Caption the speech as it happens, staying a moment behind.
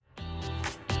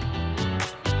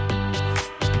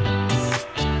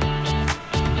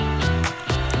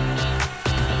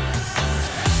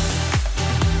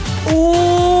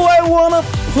gonna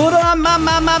put on my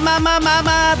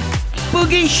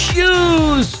boogie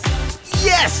shoes.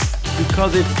 Yes,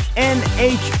 because it's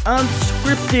NH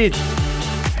Unscripted.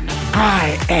 And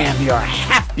I am your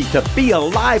happy to be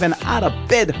alive and out of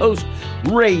bed host,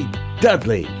 Ray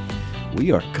Dudley.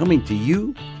 We are coming to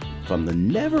you from the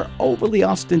never overly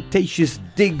ostentatious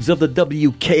digs of the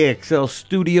WKXL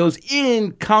studios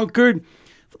in Concord.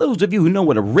 For those of you who know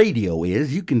what a radio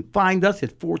is, you can find us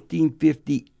at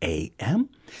 1450 AM,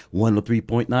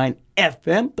 103.9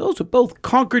 FM. Those are both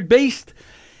Concord-based.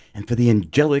 And for the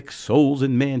angelic souls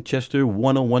in Manchester,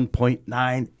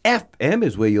 101.9 FM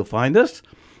is where you'll find us.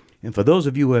 And for those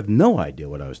of you who have no idea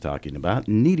what I was talking about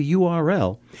and need a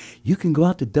URL, you can go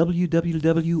out to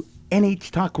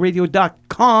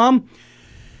www.nhtalkradio.com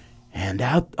and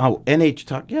out, NH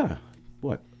Talk, yeah,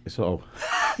 what? So,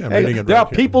 yeah, hey, there are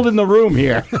people in the room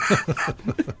here.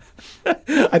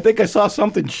 I think I saw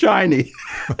something shiny.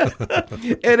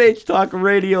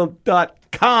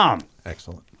 nhtalkradio.com.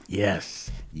 Excellent.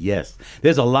 Yes.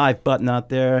 There's a live button out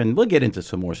there, and we'll get into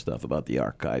some more stuff about the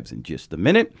archives in just a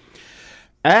minute.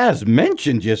 As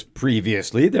mentioned just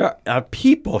previously, there are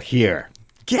people here,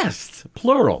 guests,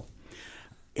 plural,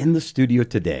 in the studio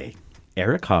today.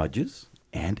 Erik Hodges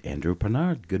and Andrew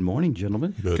Pinard. Good morning,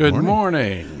 gentlemen. Good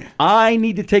morning. I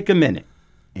need to take a minute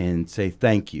and say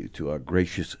thank you to our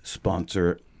gracious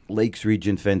sponsor, Lakes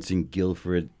Region Fencing,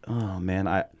 Guilford. Oh,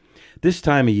 man, this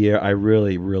time of year, I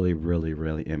really, really, really,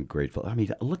 really am grateful. I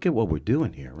mean, look at what we're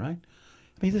doing here, right?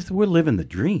 I mean, we're living the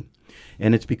dream.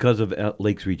 And it's because of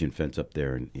Lakes Region Fence up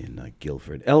there in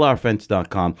Guilford.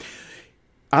 LRFence.com.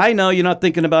 I know you're not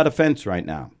thinking about a fence right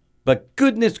now, but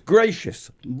goodness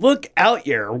gracious, look out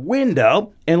your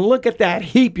window and look at that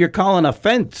heap you're calling a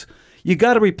fence. You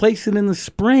got to replace it in the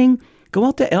spring. Go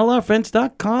out to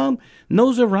LRFence.com,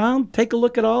 nose around, take a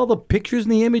look at all the pictures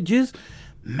and the images.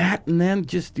 Matt and them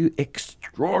just do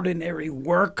extraordinary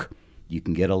work. You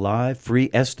can get a live, free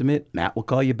estimate. Matt will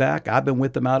call you back. I've been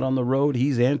with him out on the road.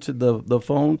 He's answered the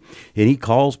phone, and he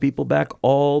calls people back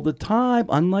all the time,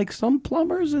 unlike some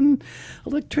plumbers and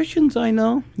electricians I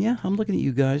know. Yeah, I'm looking at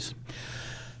you guys.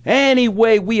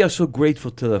 Anyway, we are so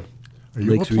grateful to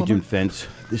Lakes Region Fence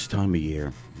this time of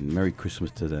year. Merry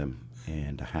Christmas to them,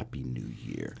 and a Happy New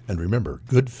Year. And remember,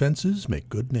 good fences make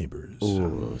good neighbors.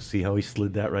 Oh, see how he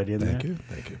slid that right in there?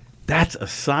 Thank you. That's a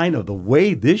sign of the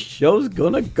way this show's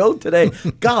going to go today.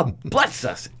 God bless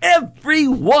us,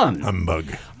 everyone.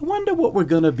 Humbug. I wonder what we're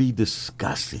going to be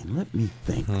discussing. Let me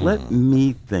think.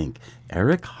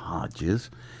 Erik Hodges,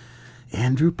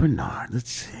 Andrew Pinard.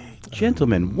 Let's see.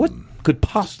 Gentlemen, what could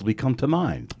possibly come to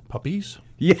mind? Puppies?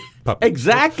 Yeah, puppies.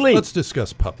 Exactly. Let's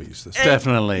discuss puppies this time.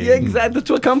 Definitely. Yeah, exactly. That's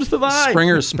what comes to mind.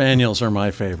 Springer Spaniels are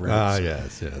my favorites.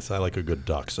 Yes. I like a good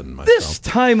dachshund myself. This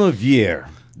time of year,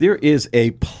 there is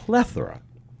a plethora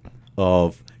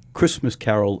of Christmas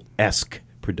Carol-esque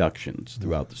productions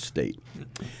throughout the state.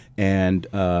 And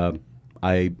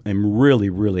I am really,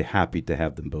 really happy to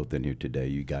have them both in here today,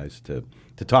 you guys, to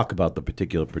talk about the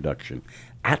particular production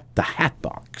at the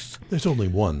Hatbox. There's only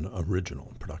one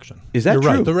original production. Is that You're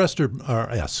true? Right. The rest are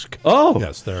esque. Oh.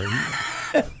 Yes, they're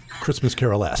Christmas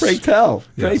Carol-esque. Pray tell.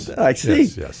 Yes. I see.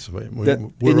 Yes.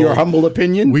 In your humble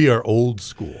opinion? We are old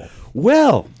school.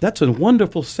 Well, that's a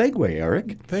wonderful segue,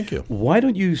 Erik. Thank you. Why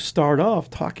don't you start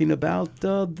off talking about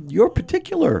your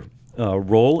particular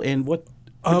role and what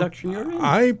production you're in?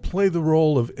 I play the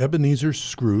role of Ebenezer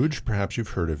Scrooge. Perhaps you've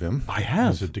heard of him. I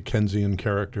have. He's a Dickensian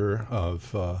character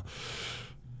of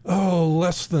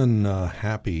less than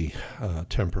happy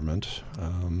temperament.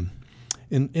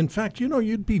 In fact,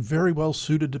 you'd be very well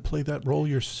suited to play that role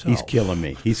yourself. He's killing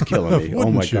me. Oh,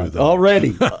 my you, God. though?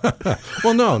 Already.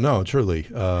 Well, no, truly.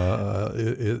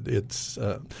 It's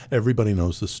everybody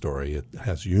knows the story. It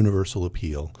has universal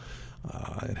appeal.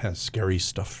 It has scary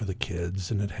stuff for the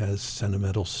kids, and it has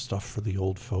sentimental stuff for the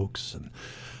old folks. And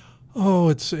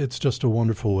it's just a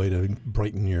wonderful way to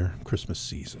brighten your Christmas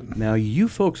season. Now, you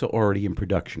folks are already in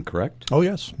production, correct? Oh,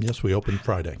 yes. Yes, we opened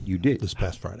Friday. You did? This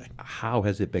past Friday. How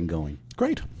has it been going?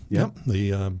 Great. Yeah. Yep.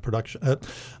 The production.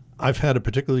 I've had a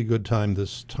particularly good time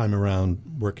this time around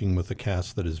working with a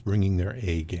cast that is bringing their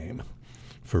A game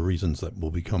for reasons that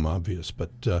will become obvious.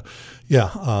 But,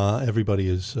 everybody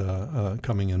is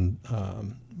coming in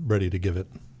ready to give it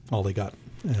all they got.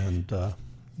 And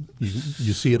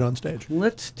you see it on stage.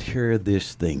 Let's tear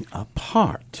this thing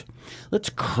apart. Let's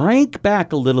crank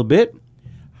back a little bit.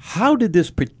 How did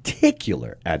this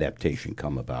particular adaptation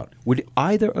come about? Would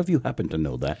either of you happen to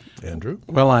know that? Andrew?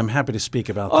 Well, I'm happy to speak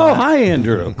about that. Oh, hi,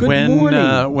 Andrew. Good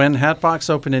morning. When Hatbox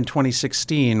opened in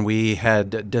 2016, we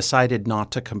had decided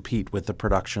not to compete with the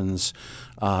productions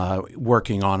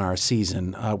working on our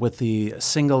season, with the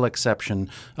single exception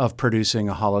of producing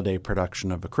a holiday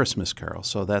production of A Christmas Carol.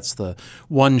 So that's the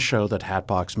one show that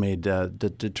Hatbox made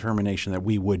the determination that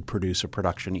we would produce a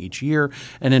production each year.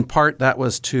 And in part, that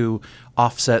was to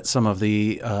offset some of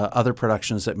the other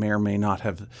productions that may or may not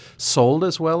have sold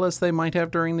as well as they might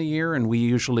have during the year. And we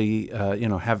usually,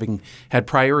 having had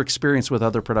prior experience with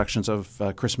other productions of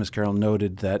Christmas Carol,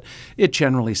 noted that it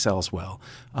generally sells well.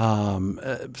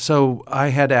 So I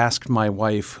had asked my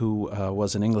wife, who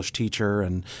was an English teacher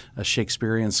and a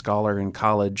Shakespearean scholar in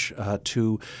college,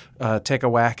 to take a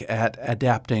whack at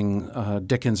adapting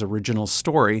Dickens' original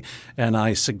story. And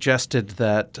I suggested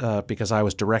that because I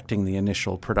was directing the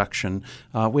initial production,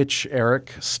 which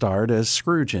Erik starred as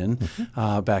Scrooge in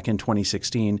back in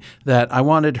 2016, that I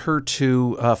wanted her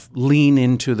to lean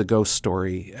into the ghost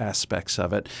story aspects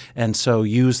of it, and so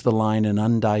use the line "an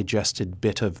undigested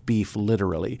bit of beef"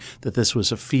 literally, that this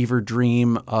was a fever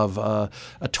dream of a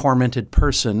tormented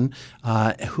person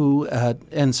who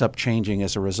ends up changing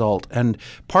as a result. And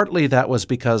partly that was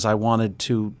because I wanted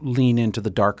to lean into the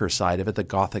darker side of it, the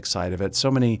Gothic side of it. So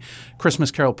many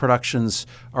Christmas Carol productions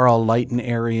are all light and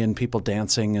airy and people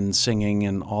dancing and singing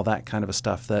and all that kind of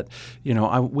stuff that,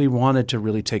 we wanted to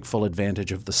really take full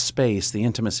advantage of the space, the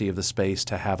intimacy of the space,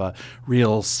 to have a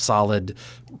real solid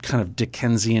kind of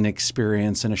Dickensian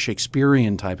experience and a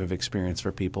Shakespearean type of experience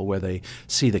for people where they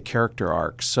see the character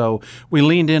arcs. So we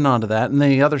leaned in onto that. And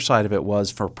the other side of it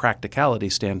was, for practicality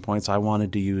standpoints, I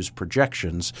wanted to use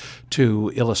projections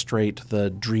to illustrate the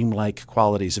dreamlike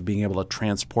qualities of being able to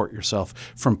transport yourself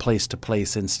from place to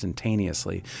place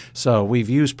instantaneously. So we've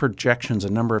used projections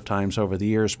a number of times over the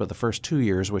years, but the first 2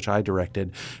 years, which I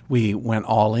directed, we went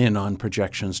all in on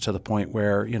projections to the point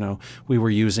where, we were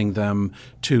using them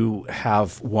to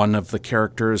have one of the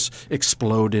characters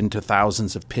explode into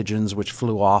thousands of pigeons which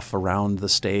flew off around the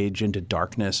stage into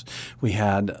darkness. We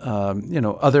had,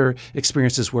 other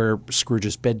experiences where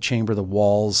Scrooge's bedchamber, the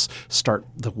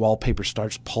wallpaper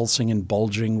starts pulsing and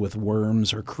bulging with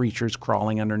worms or creatures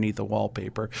crawling underneath the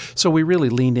wallpaper. So we really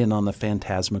leaned in on the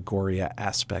phantasmagoria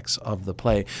aspects of the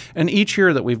play. And each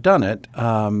year that we've done it,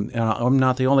 and I'm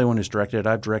not the only one who's directed it.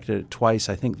 I've directed it twice.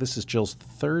 I think this is Jill's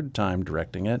third time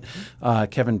directing it.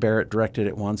 Kevin Barrett directed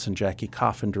it once, and Jackie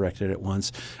Coffin directed it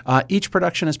once. Each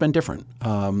production has been different.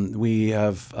 We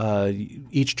have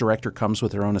each director comes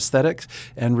with their own aesthetics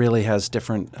and really has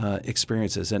different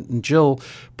experiences. And Jill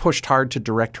pushed hard to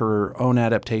direct her own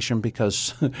adaptation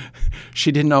because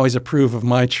she didn't always approve of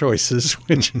my choices,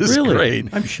 which is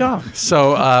great. I'm shocked.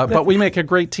 So, but we make a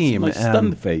great team. My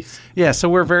stunned face. Yeah, so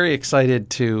we're very excited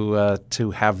to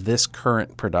have this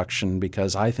current production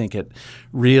because I think it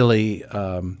really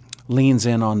leans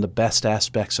in on the best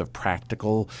aspects of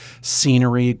practical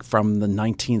scenery from the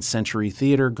 19th century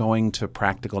theater going to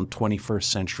practical 21st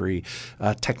century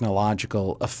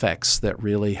technological effects that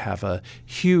really have a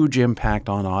huge impact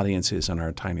on audiences in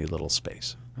our tiny little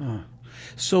space.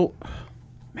 So,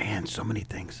 man, so many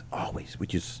things always,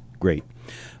 which is great.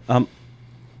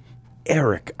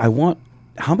 Erik,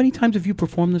 how many times have you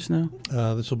performed this now?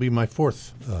 This will be my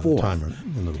fourth time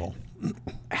in the role.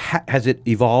 Has it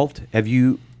evolved? Have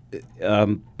you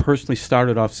personally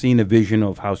started off seeing a vision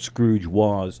of how Scrooge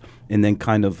was and then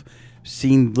kind of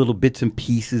seen little bits and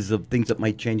pieces of things that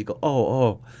might change? You go,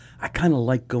 oh, I kind of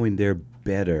like going there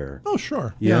better. Oh,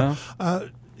 sure. Yeah.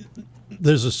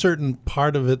 There's a certain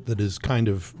part of it that is kind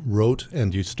of rote,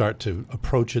 and you start to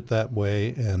approach it that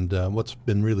way. And what's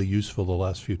been really useful the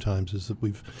last few times is that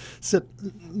we've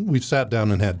sat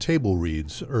down and had table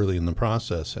reads early in the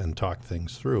process and talked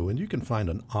things through, and you can find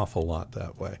an awful lot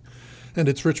that way. And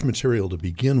it's rich material to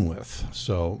begin with.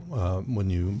 So when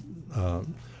you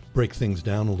break things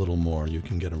down a little more, you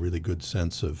can get a really good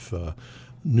sense of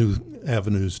new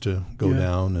avenues to go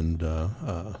down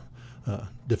and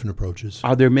different approaches.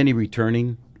 Are there many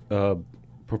returning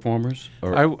performers?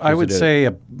 I would say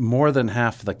more than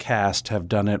half the cast have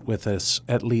done it with us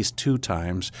at least 2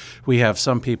 times. We have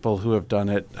some people who have done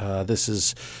it. This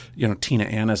is, Tina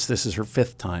Annis. This is her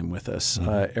 5th time with us.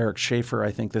 Eric Schaefer,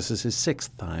 I think this is his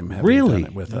 6th time having done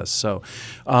it with us. So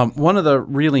one of the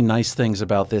really nice things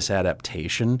about this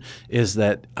adaptation is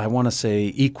that I want to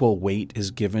say equal weight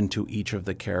is given to each of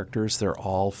the characters. They're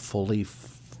all fully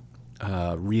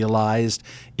realized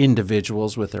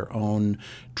individuals with their own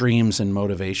dreams and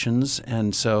motivations.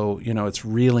 And so, it's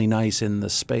really nice in the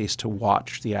space to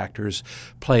watch the actors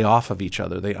play off of each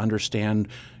other. They understand,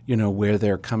 where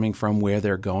they're coming from, where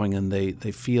they're going, and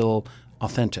they feel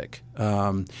authentic.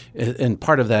 And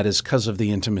part of that is because of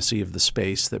the intimacy of the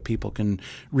space, that people can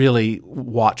really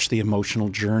watch the emotional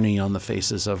journey on the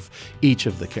faces of each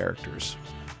of the characters.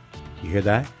 You hear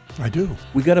that? I do.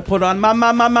 We got to put on my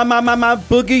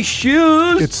boogie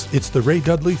shoes. It's the Ray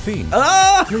Dudley theme.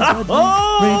 Oh, Ray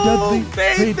Dudley,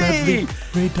 baby. Ray Dudley,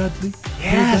 Ray Dudley.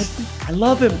 Yes, Ray Dudley. I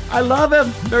love him. I love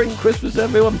him. Merry Christmas,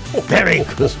 everyone. Merry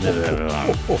Christmas,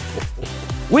 everyone.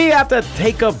 We have to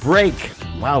take a break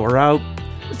while we're out.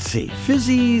 Let's see,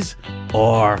 Fizzies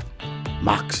or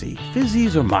Moxie?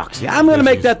 Fizzies or Moxie? I'm going to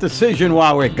make that decision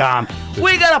while we're gone.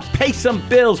 We got to pay some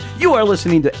bills. You are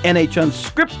listening to NH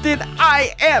Unscripted.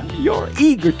 I am your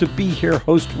eager to be here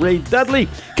host, Ray Dudley,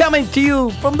 coming to you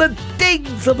from the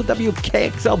digs of the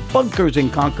WKXL bunkers in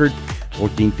Concord.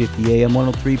 1450 AM,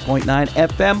 103.9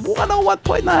 FM,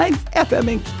 101.9 FM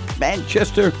in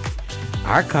Manchester.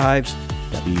 Archives,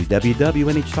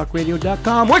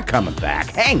 www.nhtalkradio.com. We're coming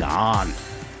back. Hang on.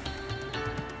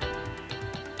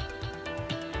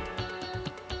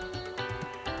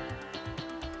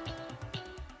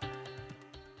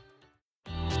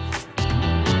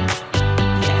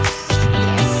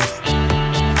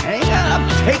 Hang on, I'm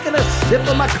taking a sip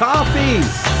of my coffee.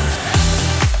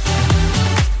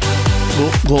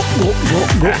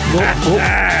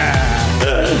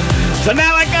 So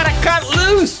now I gotta cut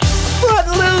loose,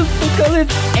 because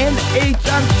it's NH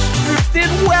Unscripted.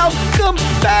 Welcome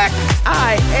back.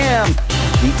 I am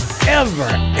the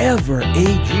ever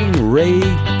aging Ray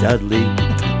Dudley.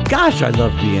 Gosh, I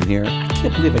love being here. I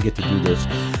can't believe I get to do this.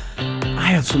 I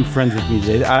have some friends with me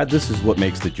today. This is what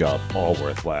makes the job all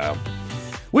worthwhile.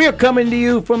 We are coming to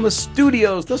you from the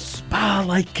studios, the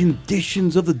spa-like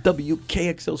conditions of the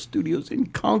WKXL studios in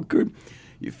Concord.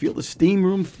 You feel the steam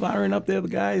room firing up there,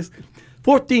 guys?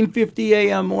 1450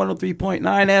 AM, 103.9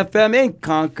 FM in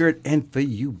Concord. And for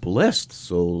you blessed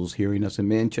souls hearing us in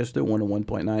Manchester,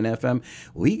 101.9 FM,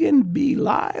 we can be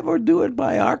live or do it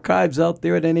by archives out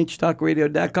there at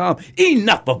nhtalkradio.com.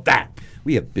 Enough of that.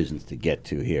 We have business to get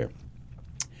to here.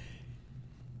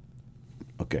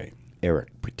 Okay,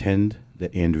 Erik, pretend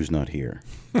that Andrew's not here.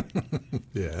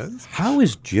 Yes. How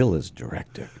is Jill as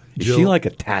director? Is Jill- she like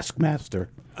a taskmaster?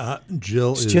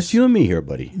 Jill It's is just you and me here,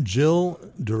 buddy. Jill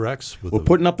directs with We're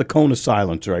putting up the cone of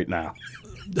silence right now.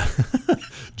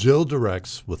 Jill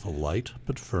directs with a light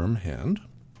but firm hand.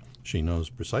 She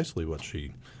knows precisely what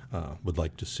she would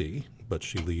like to see, but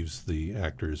she leaves the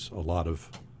actors a lot of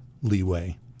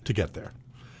leeway to get there.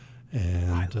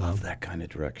 And I love that kind of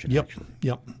direction. Yep, Actually.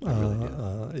 yep.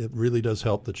 It really does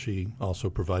help that she also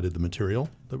provided the material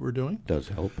that we're doing. Does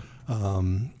help.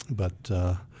 But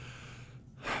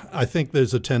I think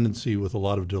there's a tendency with a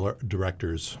lot of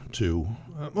directors to,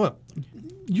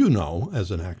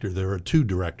 as an actor, there are two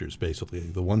directors, basically.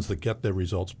 The ones that get their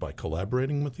results by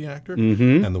collaborating with the actor,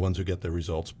 and the ones who get their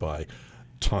results by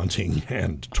taunting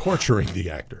and torturing the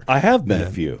actor. I have met a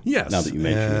few. Yes. Now that you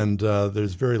mention it. And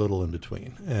there's very little in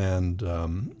between. And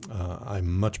I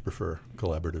much prefer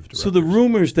collaborative directors. So the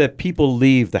rumors that people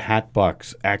leave the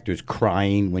Hatbox actors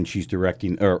crying when she's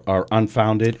directing are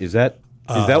unfounded. Is that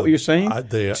what you're saying?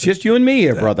 It's just you and me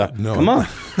here, brother. No. Come on.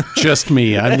 Just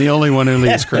me. I'm the only one who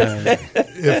leaves crying.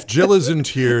 If Jill is in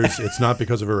tears, it's not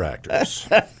because of her actors.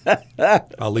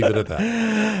 I'll leave it at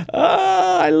that.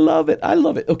 I love it. I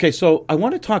love it. Okay, so I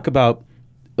want to talk about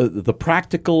the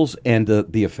practicals and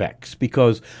the effects,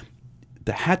 because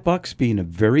the Hatbox being a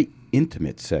very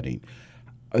intimate setting,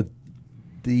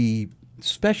 the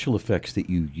special effects that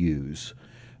you use,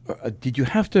 did you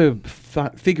have to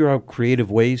figure out creative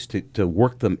ways to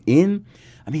work them in?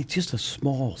 I mean, it's just a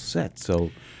small set, so...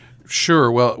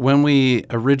 Sure. Well, when we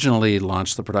originally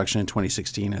launched the production in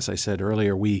 2016, as I said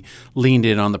earlier, we leaned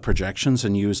in on the projections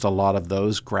and used a lot of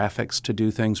those graphics to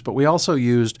do things. But we also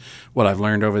used what I've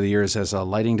learned over the years as a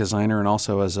lighting designer and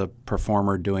also as a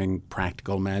performer doing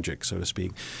practical magic, so to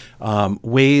speak,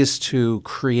 ways to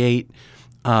create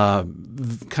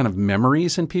kind of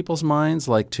memories in people's minds,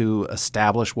 like to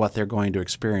establish what they're going to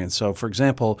experience. So, for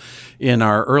example, in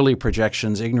our early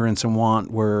projections, Ignorance and Want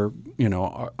were,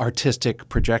 artistic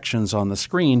projections on the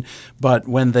screen, but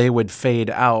when they would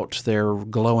fade out, their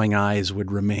glowing eyes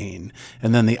would remain,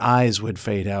 and then the eyes would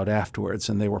fade out afterwards,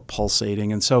 and they were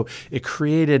pulsating. And so it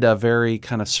created a very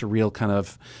kind of surreal, kind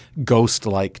of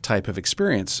ghost-like type of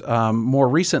experience. More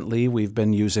recently, we've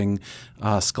been using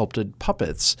sculpted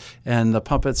puppets, and the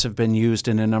puppets have been used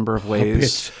in a number of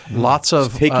ways. Puppets. Lots of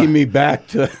It's taking me back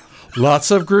to...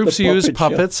 Lots of groups The use puppet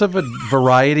show. puppets of a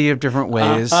variety of different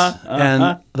ways.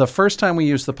 And the first time we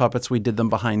used the puppets, we did them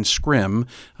behind scrim,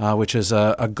 which is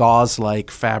a gauze-like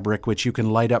fabric which you can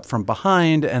light up from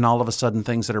behind, and all of a sudden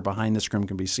things that are behind the scrim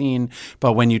can be seen.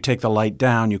 But when you take the light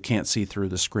down, you can't see through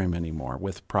the scrim anymore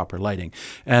with proper lighting.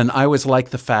 And I always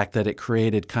liked the fact that it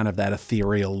created kind of that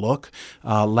ethereal look.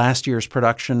 Last year's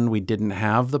production, we didn't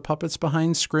have the puppets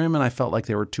behind scrim, and I felt like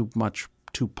they were too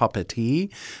too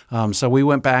puppety. So we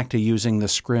went back to using the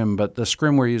scrim, but the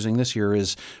scrim we're using this year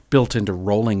is built into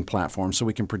rolling platforms, so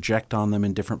we can project on them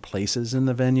in different places in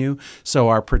the venue. So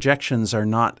our projections are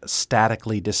not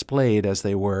statically displayed as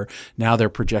they were. Now they're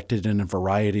projected in a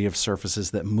variety of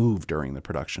surfaces that move during the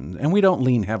production, and we don't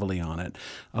lean heavily on it.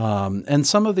 And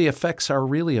some of the effects are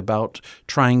really about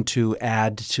trying to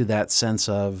add to that sense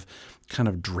of kind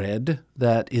of dread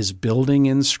that is building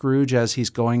in Scrooge as he's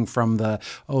going from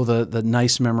the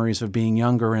nice memories of being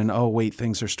younger and, oh, wait,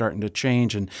 things are starting to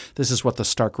change, and this is what the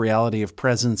stark reality of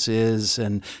presence is,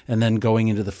 and then going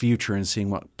into the future and seeing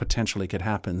what potentially could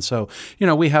happen. So,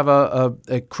 we have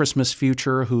a Christmas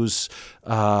future who's,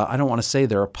 I don't want to say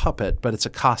they're a puppet, but it's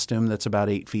a costume that's about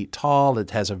 8 feet tall.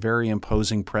 It has a very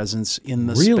imposing presence in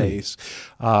the space.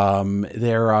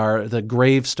 There are the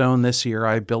gravestone this year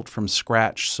I built from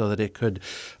scratch so that it could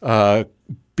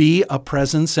be a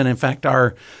presence. And in fact,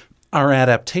 our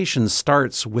adaptation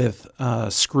starts with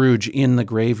Scrooge in the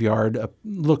graveyard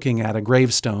looking at a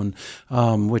gravestone,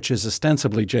 which is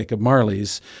ostensibly Jacob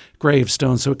Marley's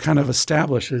gravestone. So it kind of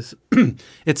establishes,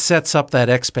 it sets up that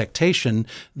expectation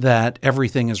that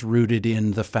everything is rooted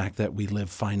in the fact that we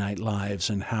live finite lives,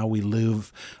 and how we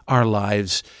live our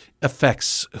lives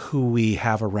affects who we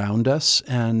have around us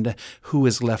and who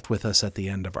is left with us at the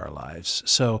end of our lives.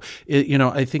 So,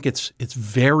 I think it's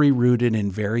very rooted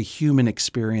in very human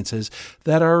experiences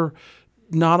that are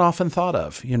not often thought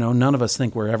of. None of us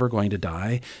think we're ever going to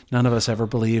die. None of us ever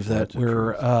believe that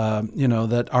we're,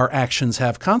 that our actions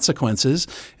have consequences,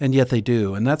 and yet they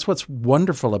do. And that's what's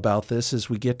wonderful about this, is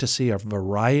we get to see a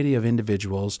variety of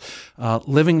individuals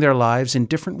living their lives in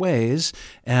different ways,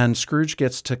 and Scrooge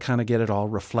gets to kind of get it all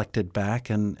reflected back,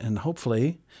 and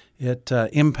hopefully it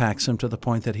impacts him to the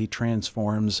point that he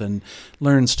transforms and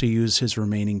learns to use his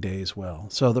remaining days well.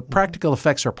 So the practical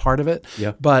effects are part of it,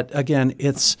 but again,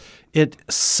 it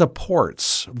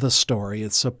supports the story.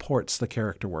 It supports the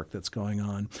character work that's going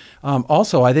on.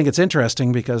 Also, I think it's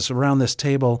interesting because around this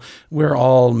table, we're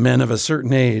all men of a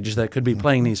certain age that could be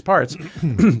playing these parts.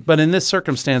 But in this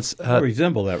circumstance, I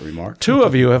resemble that remark. Two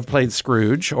of you have played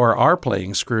Scrooge or are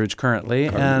playing Scrooge currently,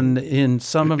 and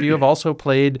some of you have also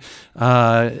played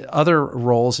other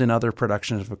roles in other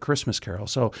productions of A Christmas Carol.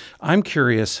 So I'm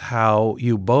curious how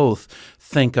you both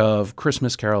think of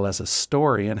Christmas Carol as a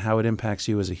story and how it impacts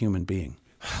you as a human being.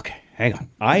 Okay, hang on.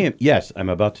 I'm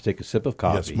about to take a sip of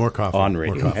coffee. Yes, more coffee. On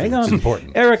radio. More coffee. Hang on. It's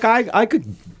important. Eric, I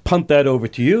could punt that over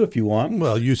to you if you want.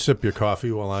 Well, you sip your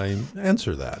coffee while I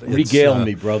answer that. Regale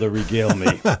me, brother. Regale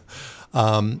me.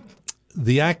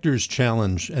 The actor's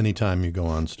challenge anytime you go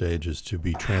on stage is to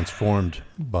be transformed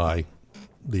by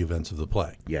the events of the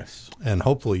play. Yes. And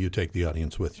hopefully you take the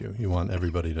audience with you. You want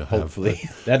everybody to have... Hopefully.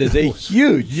 That is a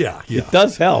huge... Yeah. It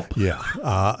does help. Yeah.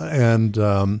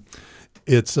 And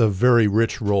it's a very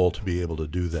rich role to be able to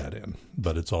do that in.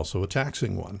 But it's also a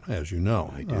taxing one, as you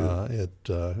know. I do.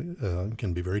 It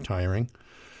can be very tiring.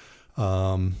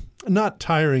 Not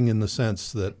tiring in the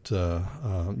sense that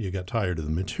you get tired of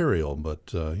the material,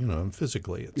 but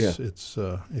physically, it's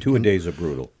 2 days are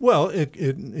brutal. Well,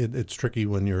 it's tricky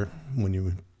when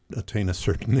you attain a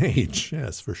certain age.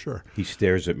 Yes, for sure. He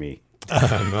stares at me.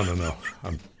 No.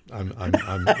 I'm not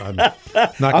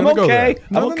going to go there.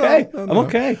 I'm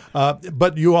okay.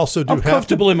 But you also do I'm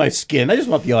comfortable in my skin. I just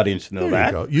want the audience to know there that.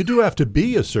 You go. You do have to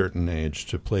be a certain age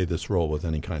to play this role with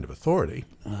any kind of authority.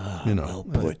 Well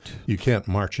put. You can't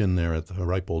march in there at the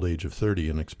ripe old age of 30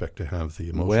 and expect to have the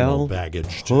emotional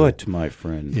baggage. My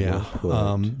friend. Yeah.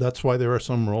 Well put. That's why there are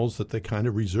some roles that they kind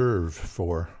of reserve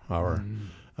for our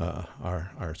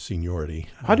seniority.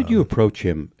 How did you approach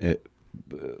him?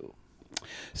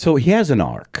 So he has an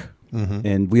arc,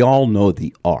 and we all know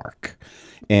the arc.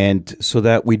 And so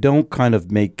that we don't kind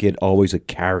of make it always a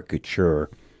caricature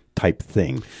type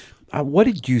thing. What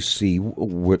did you see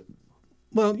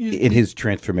in his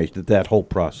transformation, that whole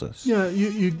process? Yeah,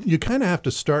 you kind of have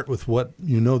to start with what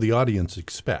the audience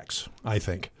expects, I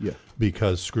think. Yeah.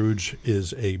 Because Scrooge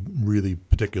is a really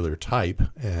particular type,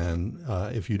 and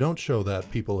if you don't show that,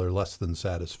 people are less than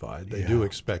satisfied. They do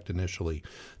expect initially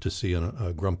to see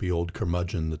a grumpy old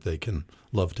curmudgeon that they can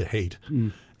love to hate.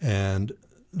 And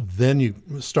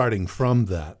then starting from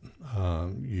that,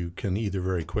 you can either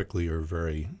very quickly or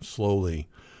very slowly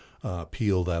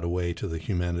peel that away to the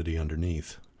humanity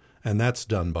underneath. And that's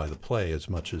done by the play as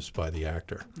much as by the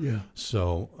actor. Yeah.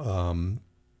 So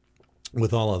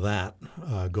with all of that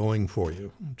going for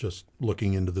you, just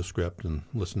looking into the script and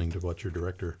listening to what your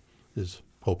director is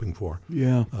hoping for,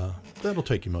 that'll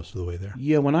take you most of the way there.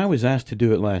 Yeah, when I was asked to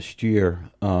do it last year,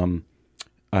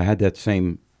 I had that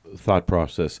same thought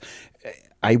process.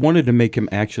 I wanted to make him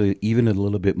actually even a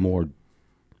little bit more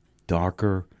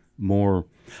darker, more.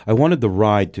 I wanted the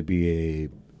ride to be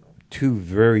two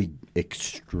very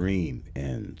extreme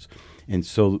ends, and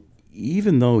so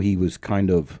even though he was kind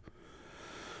of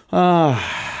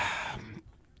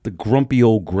the grumpy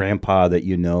old grandpa that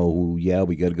who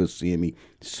we got to go see him. He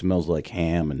smells like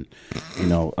ham, and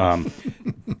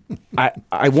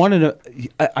I wanted to.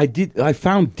 I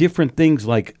found different things,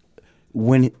 like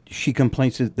when she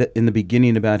complains that in the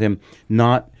beginning about him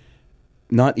not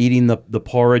eating the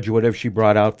porridge or whatever she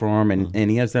brought out for him,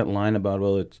 and he has that line about,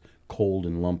 well, it's cold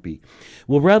and lumpy.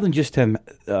 Well, rather than just him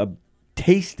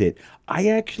taste it, I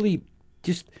actually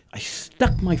I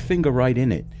stuck my finger right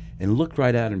in it and looked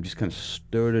right at him, just kind of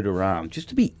stirred it around, just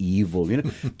to be evil,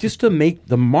 just to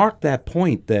mark that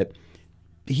point that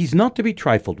he's not to be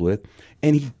trifled with,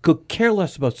 and he could care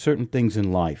less about certain things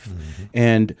in life. Mm-hmm.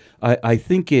 And I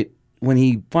think when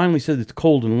he finally said it's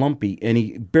cold and lumpy, and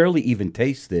he barely even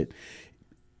tastes it,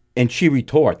 and she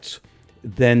retorts,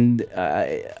 then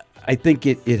I think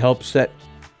it helps set.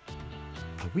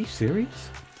 Are we serious?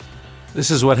 This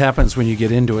is what happens when you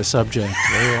get into a subject.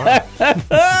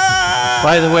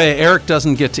 By the way, Erik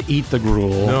doesn't get to eat the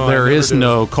gruel. No, there is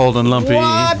no cold and lumpy.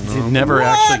 What? He never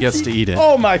actually gets to eat it.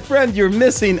 Oh, my friend, you're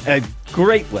missing a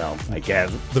great, I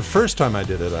guess. The first time I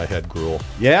did it, I had gruel.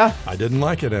 Yeah? I didn't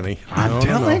like it any. I'm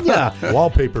telling you.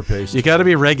 Wallpaper paste. You got to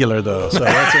be regular, though, so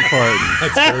that's important.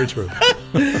 That's very true.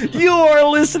 You are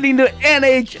listening to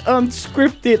NH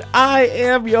Unscripted. I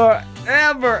am your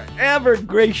ever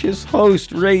gracious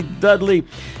host, Ray Dudley,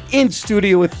 in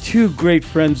studio with two great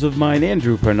friends of mine,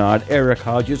 Andrew Pinard, Erik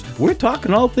Hodges. We're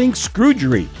talking all things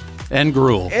Scroogery. And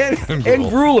gruel. And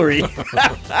gruelery.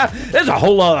 There's a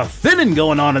whole lot of thinning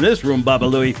going on in this room, Baba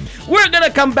Louie. We're going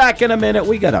to come back in a minute.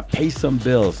 We got to pay some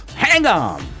bills. Hang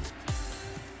on.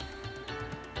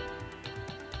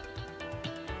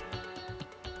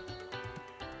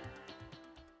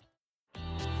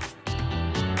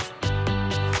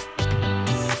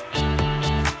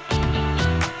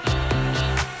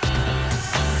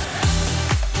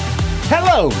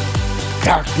 Hello,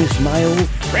 darkness, my old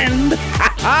friend.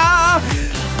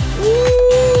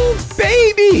 Ooh,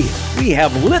 baby, we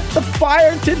have lit the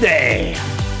fire today.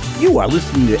 You are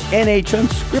listening to NH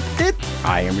Unscripted.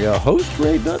 I am your host,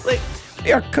 Ray Dudley.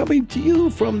 We are coming to you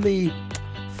from the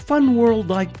fun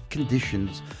world-like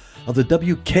conditions of the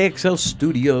WKXL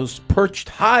studios, perched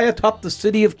high atop the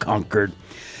city of Concord.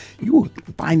 You will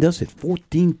find us at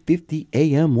 1450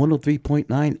 AM,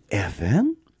 103.9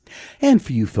 FM. And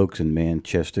for you folks in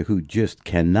Manchester who just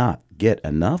cannot get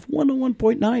enough,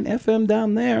 101.9 FM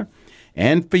down there.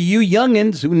 And for you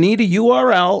youngins who need a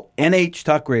URL,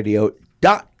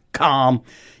 nhtalkradio.com.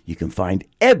 You can find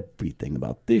everything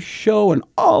about this show and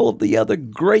all of the other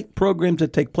great programs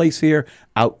that take place here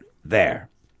out there.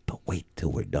 But wait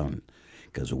till we're done,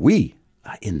 because we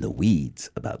are in the weeds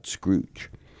about Scrooge.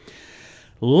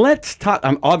 Let's talk.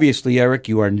 Obviously, Erik,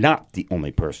 you are not the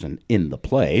only person in the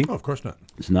play. Oh, of course not.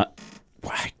 It's not.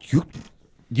 Why,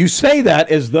 you say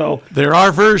that as though there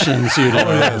are versions. You know.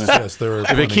 Yes, there are.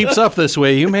 If it keeps up this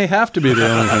way, you may have to be the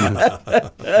only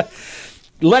one.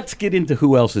 Let's get into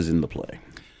who else is in the play.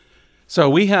 So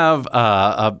we have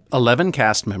 11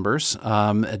 cast members.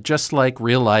 Just like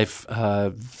real life,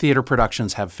 theater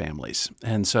productions have families.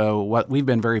 And so we've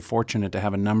been very fortunate to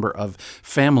have a number of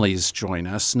families join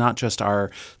us, not just our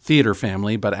theater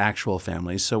family, but actual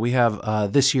families. So we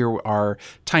have this year our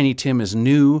Tiny Tim is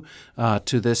new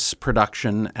to this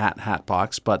production at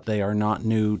Hatbox, but they are not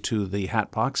new to the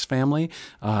Hatbox family.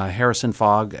 Harrison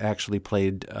Fogg actually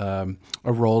played a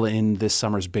role in this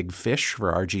summer's Big Fish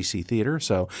for RGC Theater.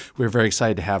 So we're very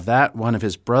excited to have that. One of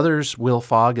his brothers, Will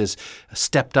Fogg, has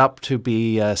stepped up to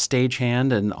be a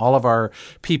stagehand, and all of our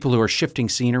people who are shifting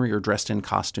scenery are dressed in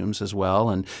costumes as well.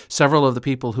 And several of the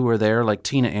people who are there, like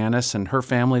Tina Annis and her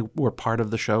family, were part of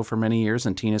the show for many years,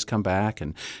 and Tina's come back,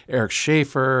 and Eric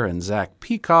Schaefer and Zach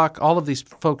Peacock. All of these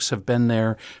folks have been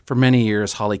there for many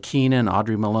years. Holly Keenan,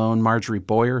 Audrey Malone, Marjorie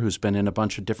Boyer, who's been in a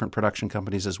bunch of different production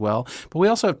companies as well. But we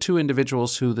also have two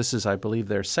individuals who this is, I believe,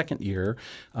 their second year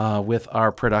with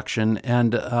our production.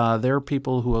 And there are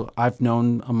people who I've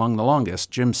known among the longest.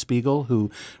 Jim Spiegel,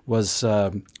 who was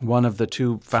one of the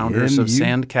two founders of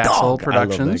Sandcastle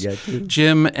Productions.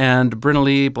 Jim and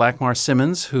Brinley Blackmar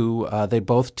Simmons, who they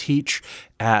both teach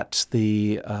at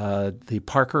the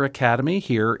Parker Academy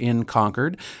here in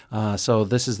Concord. So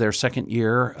this is their second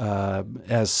year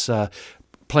as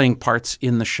playing parts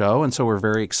in the show, and so we're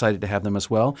very excited to have them as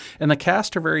well. And the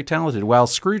cast are very talented. While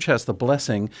Scrooge has the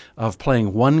blessing of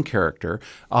playing one character,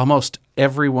 almost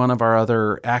every one of our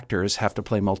other actors have to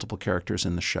play multiple characters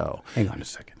in the show. Hang on a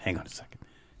second.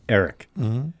 Erik,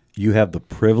 you have the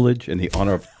privilege and the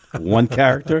honor of one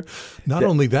character. Not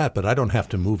only that, but I don't have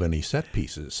to move any set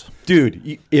pieces.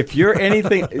 Dude, if you're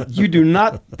anything, you do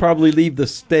not probably leave the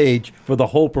stage for the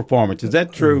whole performance. Is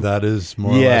that true? That is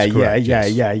more or less correct.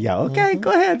 Yeah. Okay,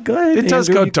 go ahead. It does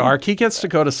Andrew. go dark. He gets to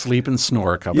go to sleep and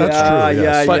snore a couple That's of times. true,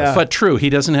 yes. But true, he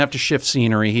doesn't have to shift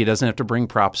scenery. He doesn't have to bring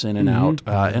props in and out,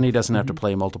 and he doesn't have to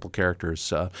play multiple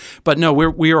characters. But no,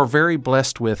 we are very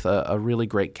blessed with a really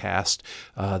great cast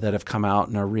that have come out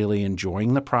and are really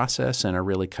enjoying the process and are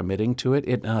really committing to it.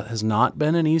 It has not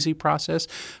been an easy process,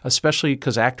 especially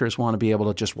because actors want to be able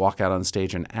to just walk out on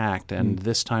stage and act. And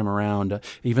this time around,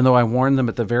 even though I warned them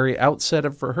at the very outset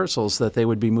of rehearsals that they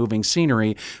would be moving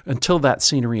scenery, until that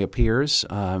scenery appears,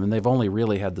 and they've only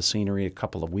really had the scenery a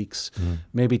couple of weeks,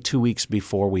 maybe 2 weeks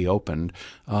before we opened,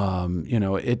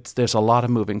 there's a lot of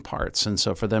moving parts. And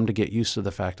so for them to get used to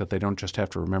the fact that they don't just have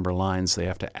to remember lines, they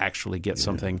have to actually get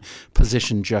something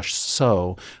positioned just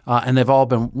so. And they've all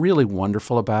been really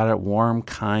wonderful about it, warm,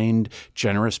 kind,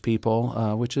 generous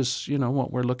people, which is,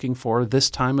 what we're looking for this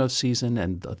time of season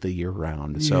and the year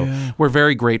round. So we're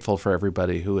very grateful for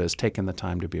everybody who has taken the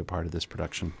time to be a part of this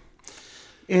production.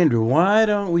 Andrew, why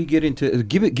don't we get into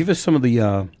give us some of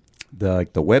the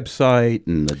website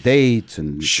and the dates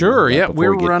and sure, yeah,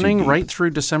 we're we get running right through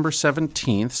December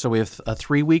 17th, so we have a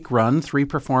 3-week run, 3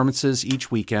 performances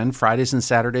each weekend, Fridays and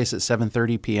Saturdays at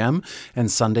 7:30 p.m. and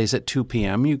Sundays at 2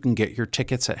 p.m. You can get your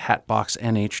tickets at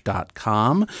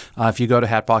hatboxnh.com. If you go to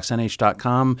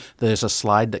hatboxnh.com, there's a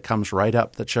slide that comes right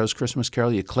up that shows Christmas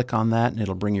Carol. You click on that, and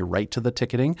it'll bring you right to the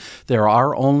ticketing. There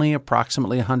are only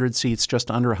approximately 100 seats, just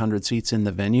under 100 seats in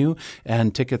the venue,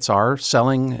 and tickets are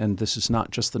selling, and this is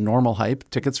not just the normal hype.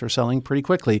 Tickets are selling pretty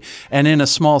quickly. And in a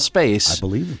small space, I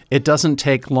believe it doesn't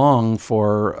take long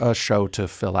for a show to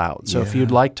fill out. So if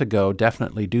you'd like to go,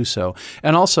 definitely do so.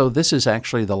 And also, this is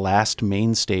actually the last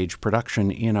main stage production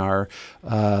in our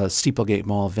Steeplegate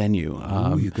Mall venue.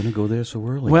 You're going to go there so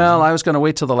early? Well, I was going to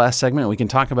wait till the last segment. We can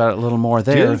talk about it a little more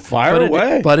there. Dude, fire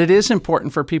away. But it is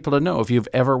important for people to know, if you've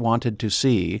ever wanted to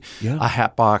see a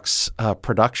Hatbox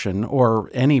production or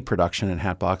any production at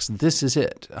Hatbox, this is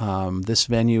it. This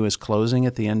venue is closing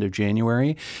at the end of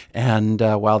January, and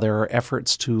while there are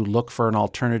efforts to look for an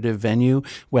alternative venue,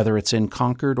 whether it's in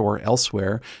Concord or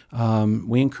elsewhere,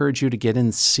 we encourage you to get in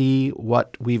and see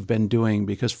what we've been doing,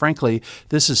 because frankly,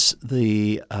 this is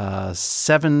the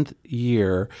 7th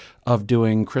year of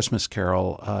doing Christmas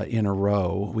Carol in a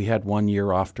row. We had 1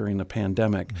 year off during the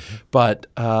pandemic, but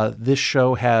this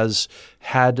show has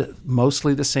had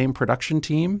mostly the same production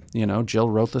team. Jill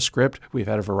wrote the script. We've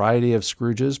had a variety of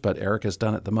Scrooges, but Erik has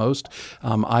done it the most.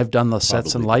 I've done the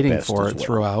sets and lighting for it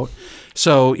throughout.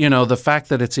 So, the fact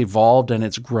that it's evolved and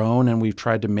it's grown and we've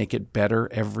tried to make it better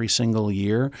every single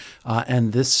year,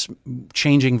 and this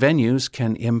changing venues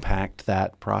can impact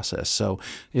that process. So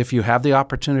if you have the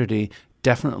opportunity,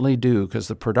 definitely do, because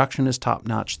the production is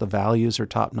top-notch, the values are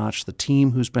top-notch, the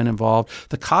team who's been involved,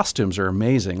 the costumes are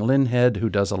amazing. Lynn Head, who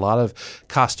does a lot of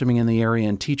costuming in the area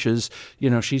and teaches,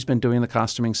 she's been doing the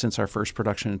costuming since our first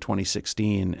production in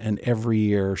 2016, and every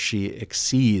year she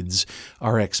exceeds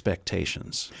our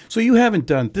expectations. So you haven't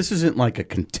done, this isn't like a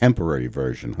contemporary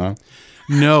version, huh?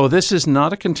 No, this is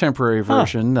not a contemporary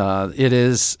version. It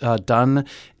is done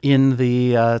in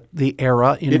the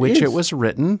era in which it was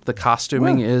written. The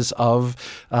costuming is of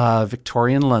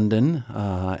Victorian London,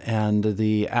 and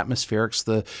the atmospherics,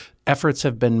 the efforts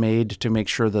have been made to make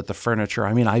sure that the furniture,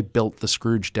 I built the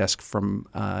Scrooge desk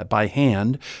by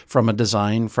hand from a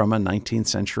design from a 19th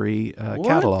century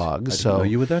catalog. I didn't know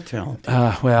you were that talented.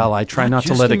 Well, I try not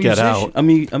to let it get out. A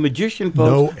magician,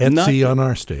 folks. No Etsy on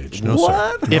our stage. No,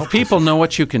 what? sir. If people know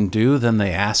what you can do, then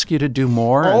they ask you to do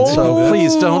more. And so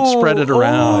please don't spread it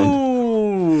around.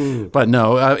 But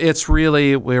no, it's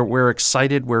really, we're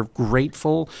excited. We're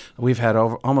grateful. We've had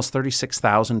almost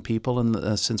 36,000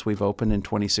 people since we've opened in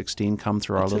 2016 come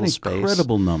through our little space. That's an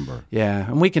incredible number. Yeah,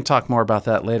 and we can talk more about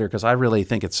that later, because I really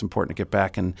think it's important to get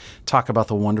back and talk about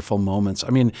the wonderful moments.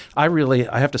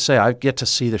 I have to say, I get to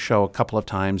see the show a couple of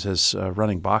times as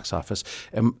running box office,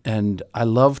 and I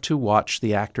love to watch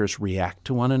the actors react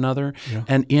to one another. Yeah.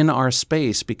 And in our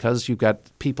space, because you've got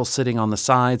people sitting on the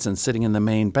sides and sitting in the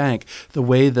main bank, the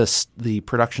way the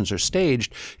productions are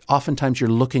staged, oftentimes you're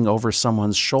looking over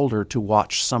someone's shoulder to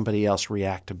watch somebody else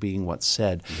react to being what's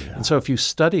said. Yeah. And so if you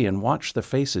study and watch the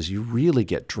faces, you really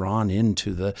get drawn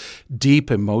into the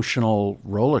deep emotional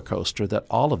roller coaster that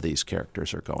all of these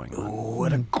characters are going on. Oh,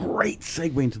 what a great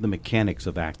segue into the mechanics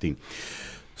of acting.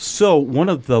 So one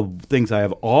of the things I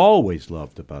have always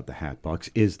loved about the Hatbox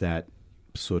is that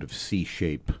sort of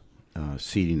C-shape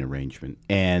seating arrangement.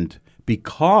 And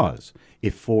because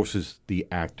it forces the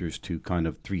actors to kind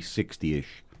of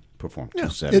 360-ish perform Yeah,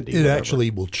 270. it whatever. actually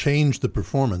will change the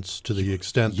performance to the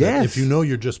extent that Yes. if you know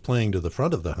you're just playing to the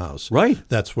front of the house, Right.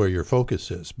 that's where your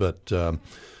focus is. But,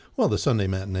 well, the Sunday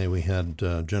matinee, we had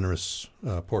generous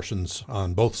portions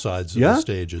on both sides of Yeah. the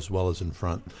stage as well as in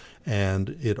front,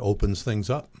 and it opens things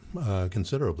up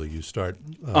considerably. You start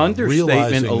Understatement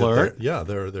realizing alert.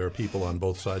 there are people on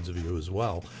both sides of you as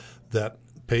well that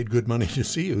paid good money to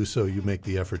see you, so you make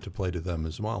the effort to play to them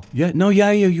as well. Yeah,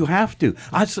 you have to.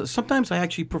 Sometimes I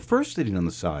actually prefer sitting on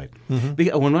the side.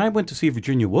 Because when I went to see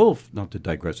Virginia Woolf, not to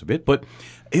digress a bit, but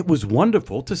it was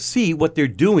wonderful to see what they're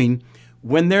doing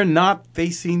when they're not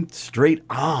facing straight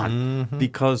on,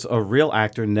 because a real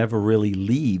actor never really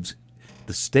leaves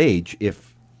the stage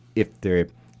if they're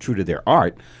true to their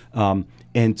art.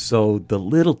 And so the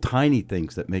little tiny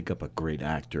things that make up a great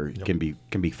actor can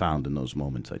be found in those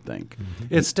moments, I think.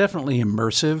 It's definitely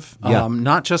immersive, Yeah.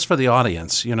 not just for the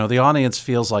audience. You know, the audience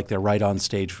feels like they're right on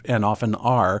stage, and often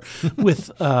are, with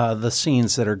the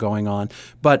scenes that are going on.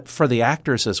 But for the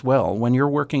actors as well, when you're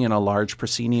working in a large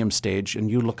proscenium stage and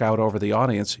you look out over the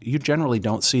audience, you generally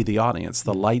don't see the audience.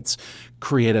 The lights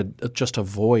create just a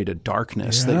void, a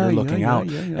darkness that you're looking out.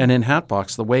 And in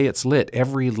Hatbox, the way it's lit,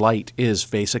 every light is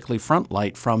basically front light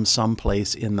from some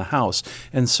place in the house.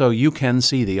 And so you can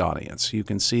see the audience. You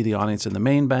can see the audience in the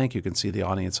main bank. You can see the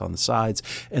audience on the sides.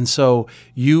 And so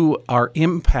you are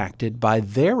impacted by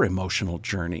their emotional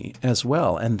journey as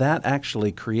well. And that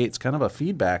actually creates kind of a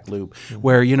feedback loop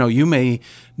where, you know, you may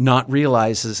not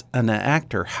realize as an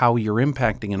actor how you're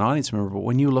impacting an audience member, but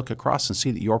when you look across and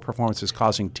see that your performance is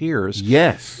causing tears,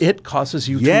 Yes. it causes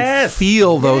you to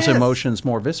feel those emotions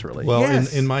more viscerally. Well,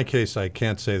 Yes. in my case, I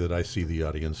can't say that I see the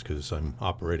audience because I'm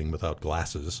operating without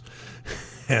glasses.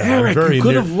 And I'm Eric, very you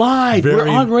could have lied. We're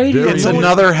on radio. It's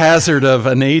another hazard of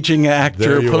an aging There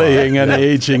actor you playing are. an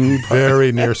aging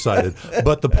very nearsighted.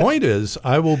 But the point is,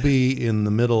 I will be in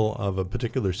the middle of a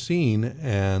particular scene,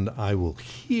 and I will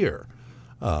hear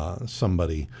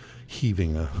somebody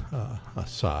heaving a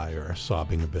sigh or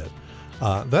sobbing a bit.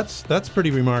 That's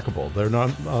pretty remarkable. There are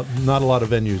not a lot of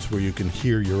venues where you can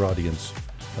hear your audience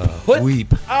Put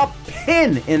weep. a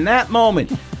pin in that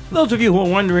moment. Those of you who are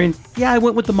wondering, I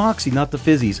went with the Moxie, not the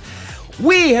Fizzies.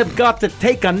 We have got to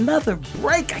take another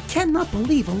break. I cannot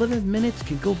believe 11 minutes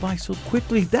can go by so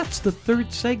quickly. That's the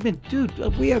third segment. Dude,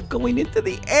 we are going into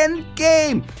the end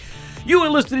game. You are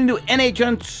listening to NH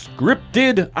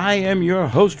Unscripted. I am your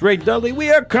host, Ray Dudley.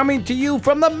 We are coming to you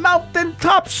from the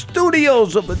mountaintop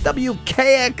studios of the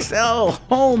WKXL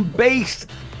home base.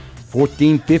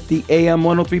 1450 AM,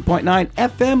 103.9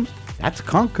 FM. That's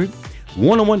Concord.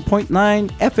 101.9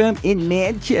 FM in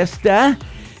Manchester.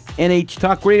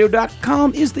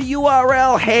 NHTalkRadio.com is the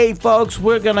URL. Hey, folks,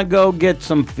 we're going to go get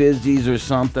some fizzies or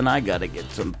something. I got to get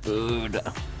some food.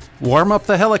 warm up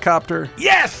the helicopter.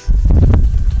 Yes!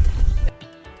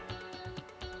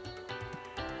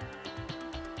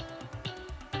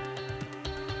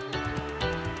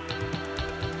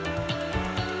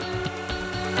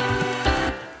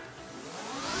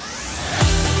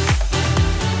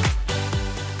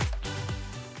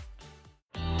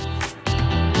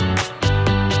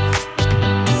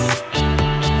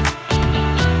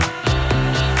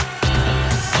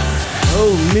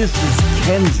 Mrs.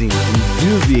 Kensington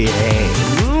Duvier.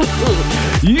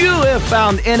 You have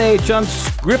found NH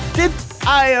Unscripted.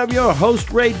 I am your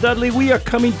host, Ray Dudley. We are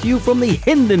coming to you from the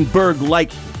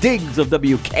Hindenburg-like digs of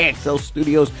WKXL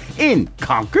Studios in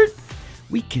Concord.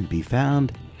 We can be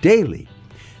found daily,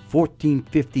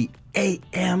 1450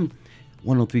 AM,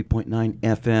 103.9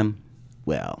 FM.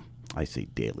 Well, I say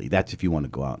daily. That's if you want to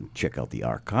go out and check out the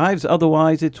archives.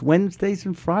 Otherwise, it's Wednesdays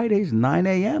and Fridays, 9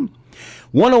 a.m.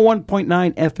 101.9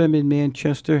 FM in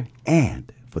Manchester, and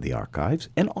for the archives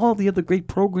and all the other great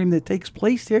programming that takes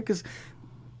place here, because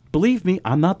believe me,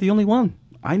 I'm not the only one.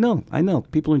 I know.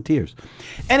 People in tears.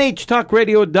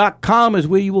 NHTalkRadio.com is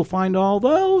where you will find all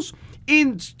those.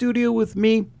 In studio with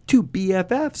me, two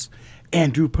BFFs,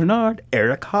 Andrew Pinard,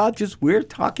 Erik Hodges. We're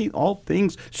talking all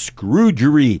things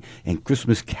Scroogery and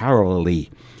Christmas Carol-y.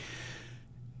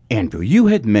 Andrew, you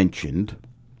had mentioned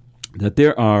that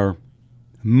there are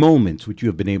moments which you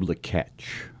have been able to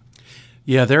catch.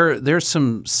 Yeah, there's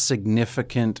some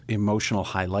significant emotional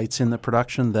highlights in the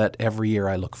production that every year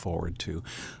I look forward to.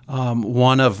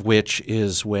 One of which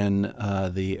is when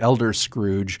the elder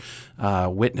Scrooge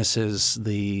witnesses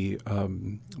the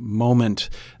moment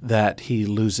that he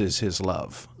loses his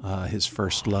love, his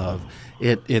first love.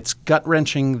 It's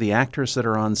gut-wrenching. The actors that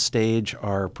are on stage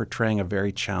are portraying a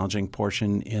very challenging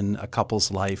portion in a couple's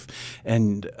life,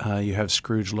 and you have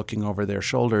Scrooge looking over their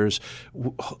shoulders,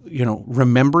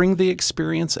 remembering the experience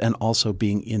experience and also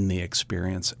being in the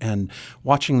experience. And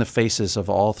watching the faces of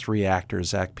all three actors,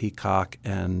 Zach Peacock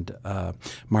and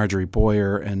Marjorie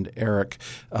Boyer and Erik,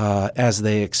 as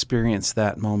they experience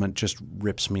that moment just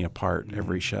rips me apart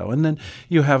every show. And then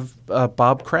you have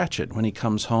Bob Cratchit when he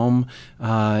comes home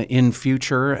in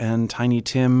Future, and Tiny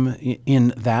Tim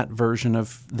in that version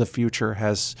of the future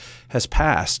has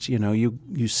passed. You know,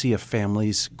 you see a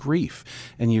family's grief,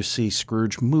 and you see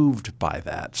Scrooge moved by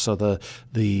that. So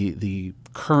the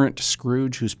current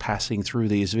Scrooge who's passing through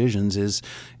these visions is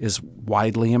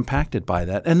widely impacted by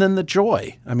that. And then the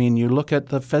joy. I mean, you look at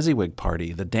the Fezziwig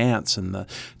party, the dance, and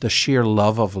the sheer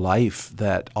love of life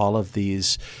that all of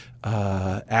these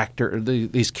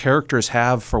these characters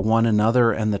have for one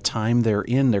another, and the time they're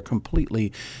in. They're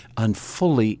completely and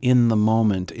fully in the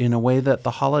moment in a way that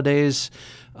the holidays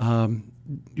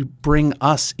bring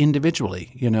us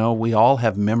individually. You know, we all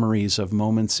have memories of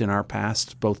moments in our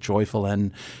past, both joyful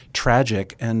and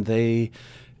tragic, and the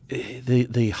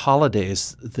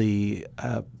holidays, the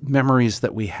memories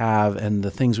that we have and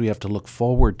the things we have to look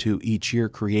forward to each year,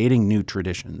 creating new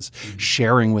traditions,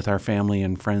 sharing with our family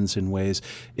and friends in ways,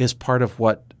 is part of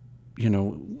what, you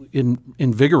know,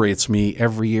 invigorates me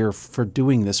every year for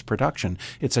doing this production.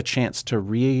 It's a chance to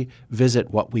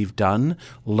revisit what we've done,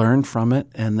 learn from it,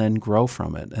 and then grow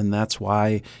from it. And that's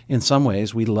why, in some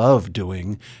ways, we love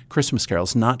doing Christmas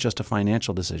carols. Not just a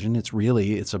financial decision.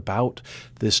 It's about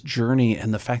this journey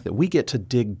and the fact that we get to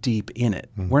dig deep in it.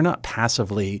 Mm-hmm. We're not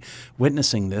passively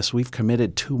witnessing this. We've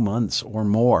committed 2 months or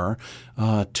more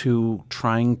to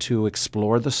trying to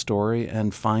explore the story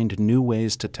and find new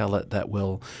ways to tell it that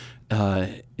will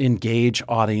engage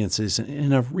audiences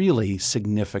in a really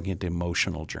significant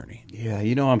emotional journey. Yeah,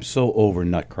 you know, I'm so over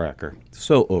Nutcracker.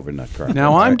 So over Nutcracker.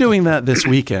 Now, I'm doing that this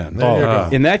weekend.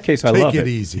 In that case, I love it. Take it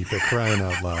easy, for crying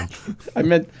out loud. I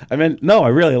meant, no, I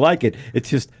really like it. It's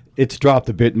just, it's dropped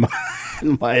a bit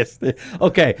in my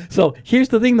okay, so here's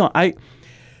the thing, though.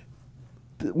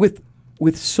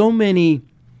 With so many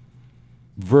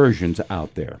versions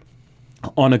out there,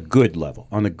 on a good level,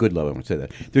 I would say that.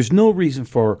 There's no reason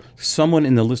for someone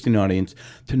in the listening audience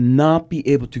to not be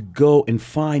able to go and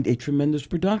find a tremendous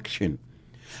production.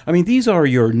 I mean, these are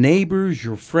your neighbors,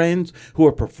 your friends who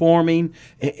are performing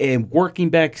and working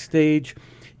backstage.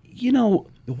 You know,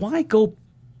 why go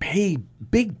pay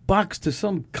big bucks to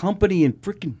some company in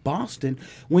freaking Boston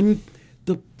when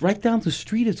right down the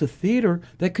street is a theater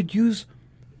that could use...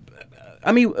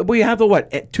 I mean, we have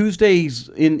Tuesdays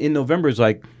in November is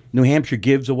like New Hampshire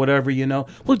Gives or whatever, you know.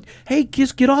 Well, hey,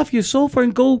 just get off your sofa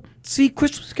and go see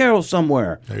Christmas Carol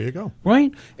somewhere. There you go.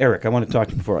 Right? Erik, I want to talk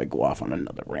to you before I go off on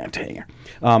another rant here.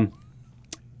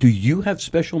 Do you have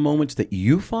special moments that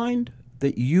you find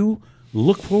that you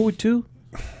look forward to?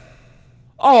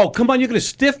 Oh, come on, you're going to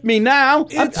stiff me now.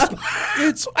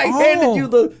 I handed you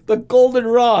the golden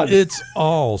rod. It's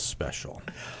all special.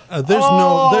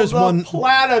 There's one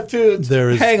platitudes.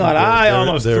 Hang on, I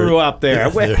almost threw up there.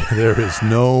 There is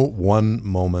no one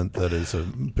moment that is a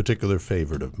particular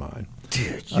favorite of mine.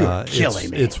 Dude, you're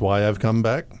killing me. It's why I've come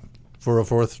back for a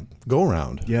fourth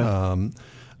go-round. Yeah.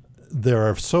 There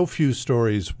are so few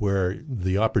stories where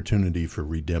the opportunity for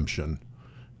redemption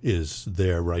is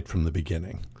there right from the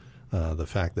beginning. The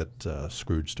fact that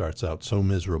Scrooge starts out so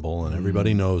miserable and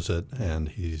everybody knows it, and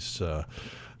he's...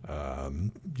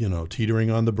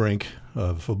 teetering on the brink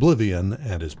of oblivion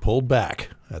and is pulled back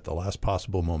at the last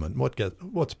possible moment.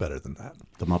 What's better than that?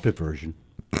 The Muppet version.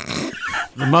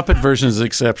 The Muppet version is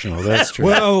exceptional. That's true.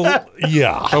 Well,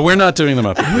 yeah. But we're not doing the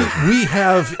Muppet version. We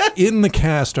have in the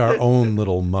cast our own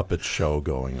little Muppet show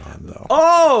going on, though.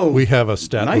 Oh! We have a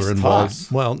Statler and toss.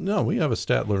 we have a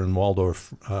Statler and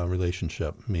Waldorf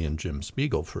relationship, me and Jim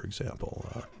Spiegel, for example.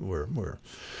 We're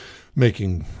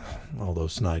making all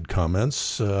those snide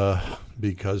comments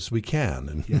because we can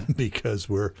and because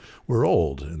we're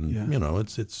old and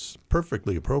it's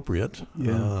perfectly appropriate.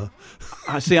 Yeah.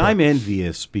 See, I'm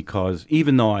envious because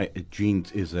even though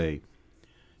Gene's is an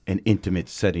intimate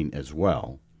setting as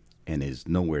well and is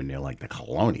nowhere near like the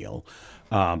Colonial,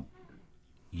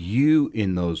 you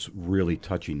in those really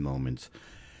touching moments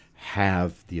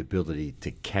have the ability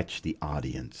to catch the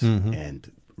audience and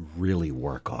really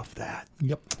work off that.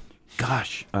 Yep.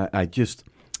 Gosh, I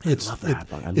love that.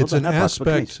 It's an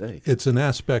aspect. It's an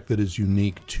aspect that is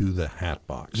unique to the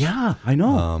Hatbox. Yeah, I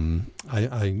know.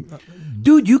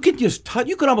 Dude, you could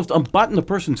you could almost unbutton the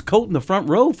person's coat in the front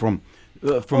row from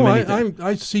anything.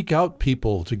 I seek out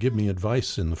people to give me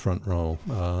advice in the front row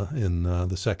in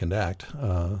the second act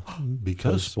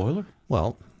because spoiler.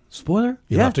 Well, Spoiler?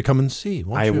 You'll have to come and see,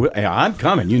 won't you? I'm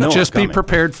coming. You know, Just I'm be coming.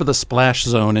 prepared for the splash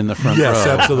zone in the front Yes,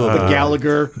 row. absolutely. The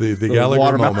Gallagher, the Gallagher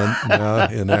water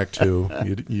moment in Act 2.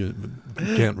 You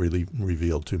can't really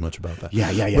reveal too much about that.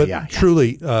 Yeah.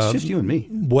 Truly, It's just you and me.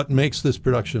 what makes this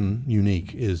production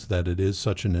unique is that it is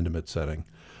such an intimate setting.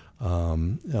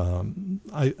 The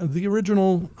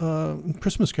original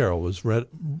Christmas Carol was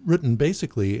written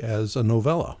basically as a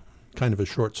novella, kind of a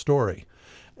short story.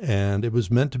 And it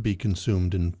was meant to be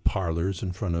consumed in parlors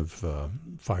in front of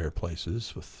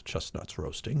fireplaces with chestnuts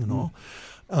roasting and all.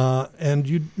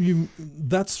 And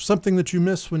that's something that you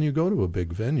miss when you go to a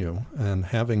big venue. And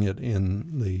having it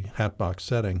in the Hatbox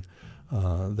setting,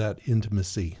 that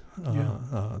intimacy,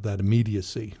 that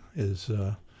immediacy is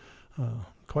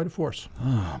quite a force.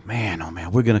 Oh, man.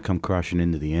 We're going to come crashing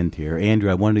into the end here. Andrew,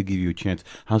 I wanted to give you a chance.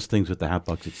 How's things with the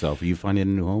Hatbox itself? Are you finding a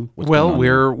new home? Well,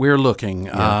 we're looking.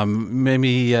 Yeah. Maybe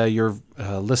your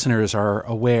listeners are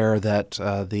aware that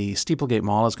the Steeplegate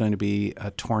Mall is going to be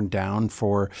torn down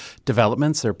for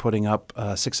developments. They're putting up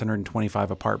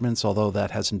 625 apartments, although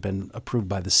that hasn't been approved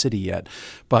by the city yet.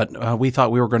 But we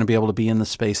thought we were going to be able to be in the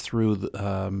space through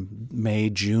May,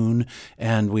 June,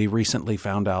 and we recently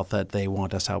found out that they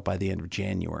want us out by the end of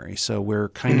January. So we're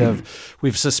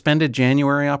we've suspended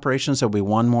January operations. There'll be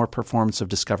one more performance of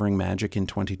Discovering Magic in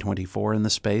 2024 in the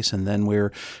space, and then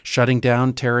we're shutting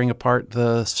down, tearing apart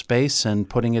the space, and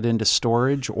putting it into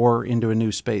storage or into a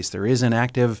new space. There is an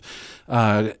active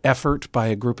effort by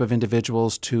a group of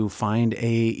individuals to find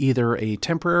either a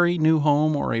temporary new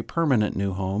home or a permanent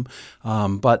new home,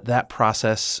 but that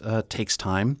process takes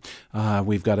time.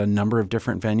 We've got a number of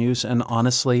different venues, and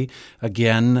honestly,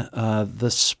 again, the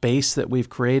space that we've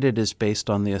created is based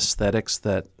on the aesthetics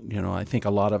that I think a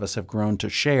lot of us have grown to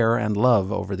share and love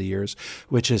over the years,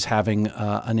 which is having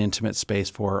an intimate space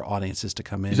for audiences to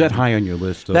come in. Is that high on your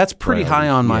list? That's pretty high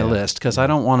on my list because I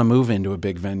don't want to move into a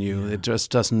big venue. It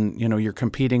just doesn't, you're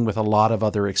competing with a lot of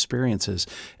other experiences.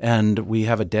 And we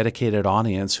have a dedicated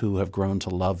audience who have grown to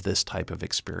love this type of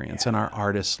experience. And our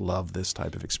artists love this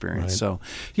type of experience.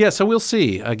 Right. So we'll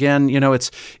see. Again,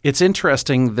 it's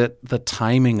interesting that the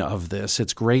timing of this,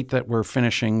 it's great that we're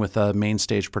finishing with a main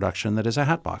stage production that is a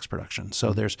Hatbox production.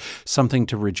 So there's something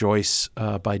to rejoice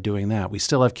by doing that. We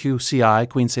still have QCI,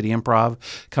 Queen City Improv,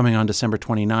 coming on December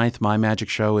 29th. My Magic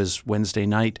Show is Wednesday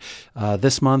night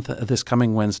this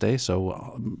coming Wednesday.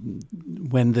 So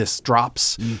when this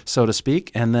drops, so to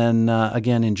speak, and then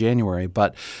again in January.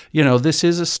 But, this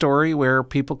is a story where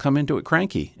people come into it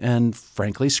cranky, and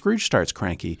frankly, Scrooge starts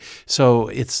cranky. So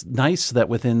it's nice that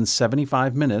within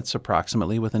 75 minutes,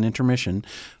 approximately, with an intermission,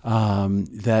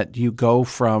 that you go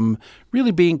from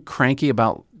really being cranky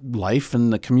about life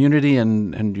and the community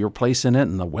and your place in it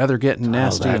and the weather getting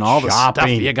nasty and all the stuff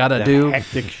you got to do.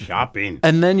 Hectic shopping.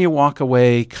 And then you walk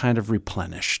away kind of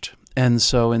replenished. And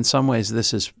so in some ways,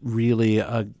 this is really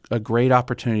a great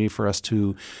opportunity for us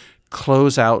to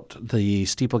close out the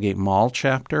Steeplegate Mall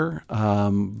chapter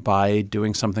by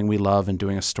doing something we love and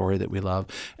doing a story that we love.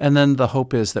 And then the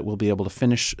hope is that we'll be able to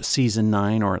finish Season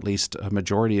 9, or at least a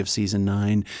majority of Season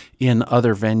 9, in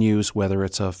other venues, whether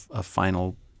it's a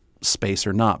final space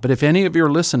or not. But if any of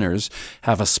your listeners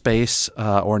have a space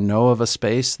or know of a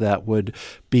space that would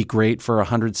be great for a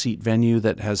 100-seat venue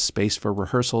that has space for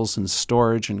rehearsals and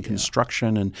storage and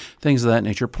construction and things of that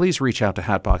nature, please reach out to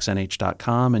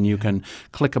hatboxnh.com and you can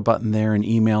click a button there and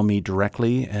email me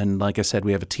directly. And like I said,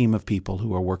 we have a team of people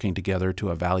who are working together to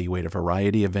evaluate a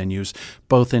variety of venues,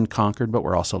 both in Concord, but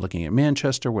we're also looking at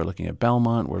Manchester, we're looking at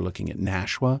Belmont, we're looking at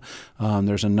Nashua.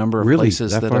 There's a number of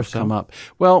places that have come up.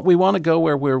 Well, we want to go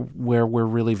where we're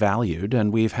really valued,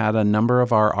 and we've had a number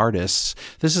of our artists.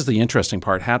 This is the interesting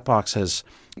part. Hatbox has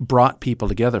brought people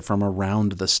together from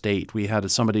around the state. We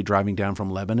had somebody driving down from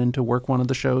Lebanon to work one of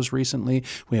the shows recently.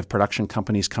 We have production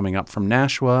companies coming up from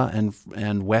Nashua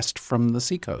and west from the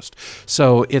seacoast.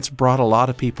 So it's brought a lot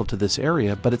of people to this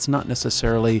area, but it's not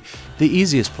necessarily the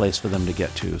easiest place for them to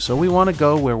get to. So we want to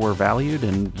go where we're valued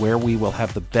and where we will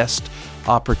have the best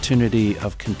opportunity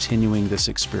of continuing this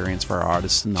experience for our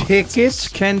artists and audiences. Tickets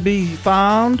can be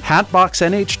found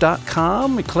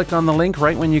hatboxnh.com. You click on the link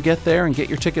right when you get there and get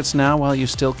your tickets now while you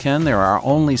still can. There are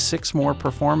only 6 more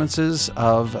performances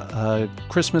of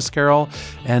Christmas Carol,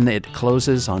 and it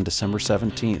closes on December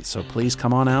 17th. So please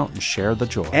come on out and share the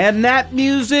joy. And that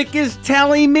music is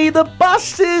telling me the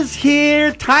bus is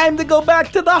here. Time to go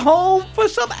back to the home for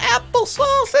some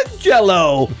applesauce and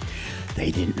Jell-O. They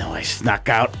didn't know I snuck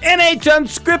out. NH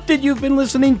Unscripted you've been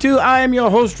listening to. I am your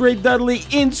host, Ray Dudley.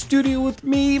 In studio with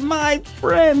me, my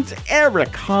friends,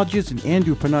 Erik Hodges and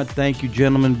Andrew Pinard. Thank you,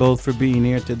 gentlemen, both for being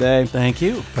here today. Thank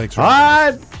you. Thanks, Ray. All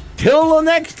right, till the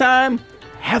next time,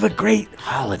 Have a great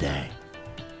holiday.